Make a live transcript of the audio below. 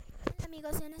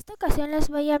Amigos, en esta ocasión les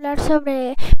voy a hablar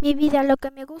sobre mi vida, lo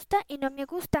que me gusta y no me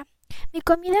gusta. Mi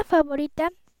comida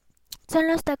favorita son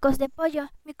los tacos de pollo.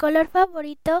 Mi color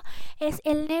favorito es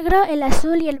el negro, el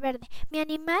azul y el verde. Mi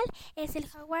animal es el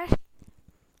jaguar.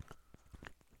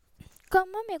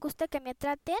 Cómo me gusta que me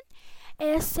traten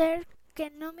es ser que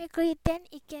no me griten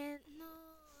y que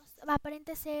no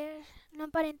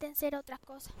aparenten ser otra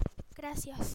cosa. Gracias.